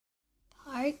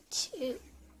Number 2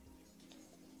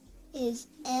 is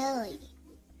Ellie.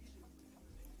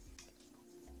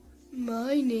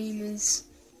 My name is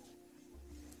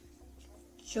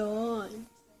John.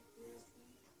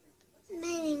 My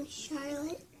name's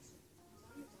Charlotte.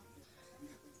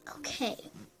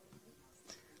 Okay.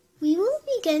 We will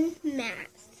begin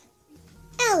math.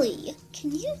 Ellie,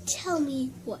 can you tell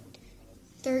me what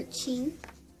 13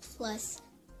 plus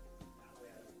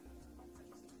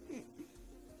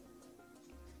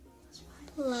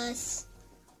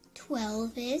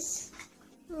 12 is?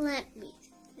 Let me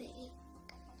think.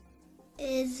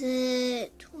 Is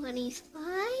it 25?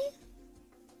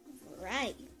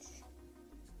 Right.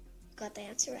 Got the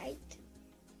answer right.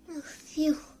 Oh,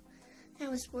 phew. I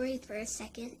was worried for a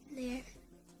second there.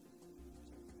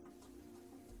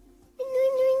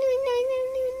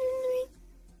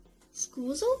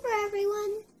 School's over,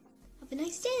 everyone. Have a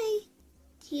nice day.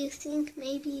 Do you think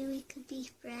maybe we could be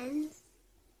friends?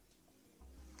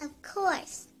 Of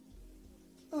course.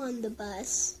 On the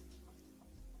bus.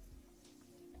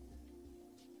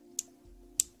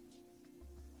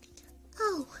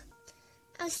 Oh,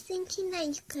 I was thinking that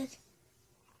you could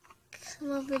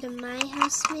come over to my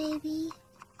house maybe.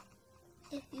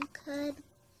 If you could.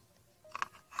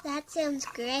 That sounds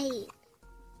great.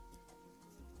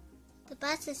 The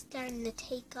bus is starting to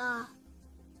take off.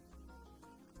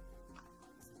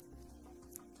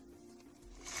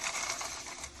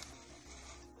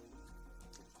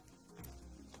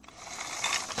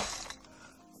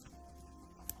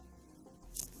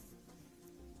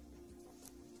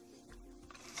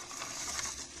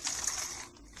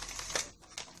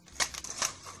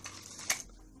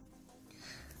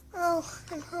 Oh,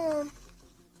 I'm home.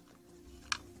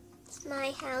 It's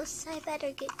my house. I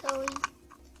better get going.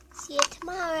 See you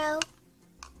tomorrow.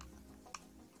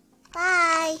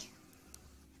 Bye.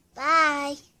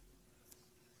 Bye.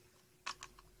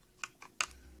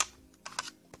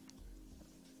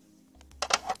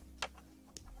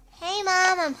 Hey,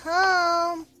 Mom, I'm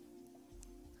home.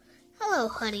 Hello,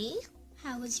 honey.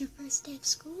 How was your first day of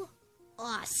school?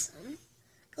 Awesome.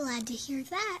 Glad to hear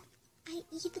that. I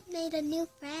even made a new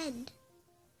friend.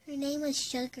 Her name was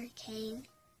Sugarcane.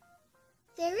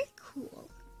 Very cool.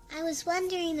 I was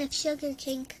wondering if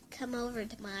Sugarcane could come over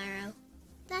tomorrow.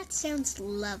 That sounds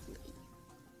lovely.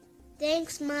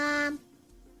 Thanks, Mom.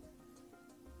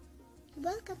 You're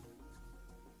welcome.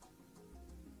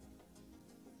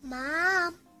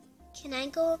 Mom, can I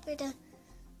go over to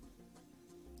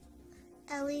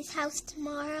Ellie's house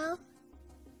tomorrow?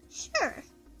 Sure.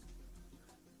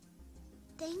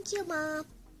 Thank you, Mom.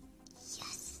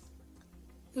 Yes.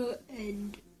 The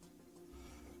end.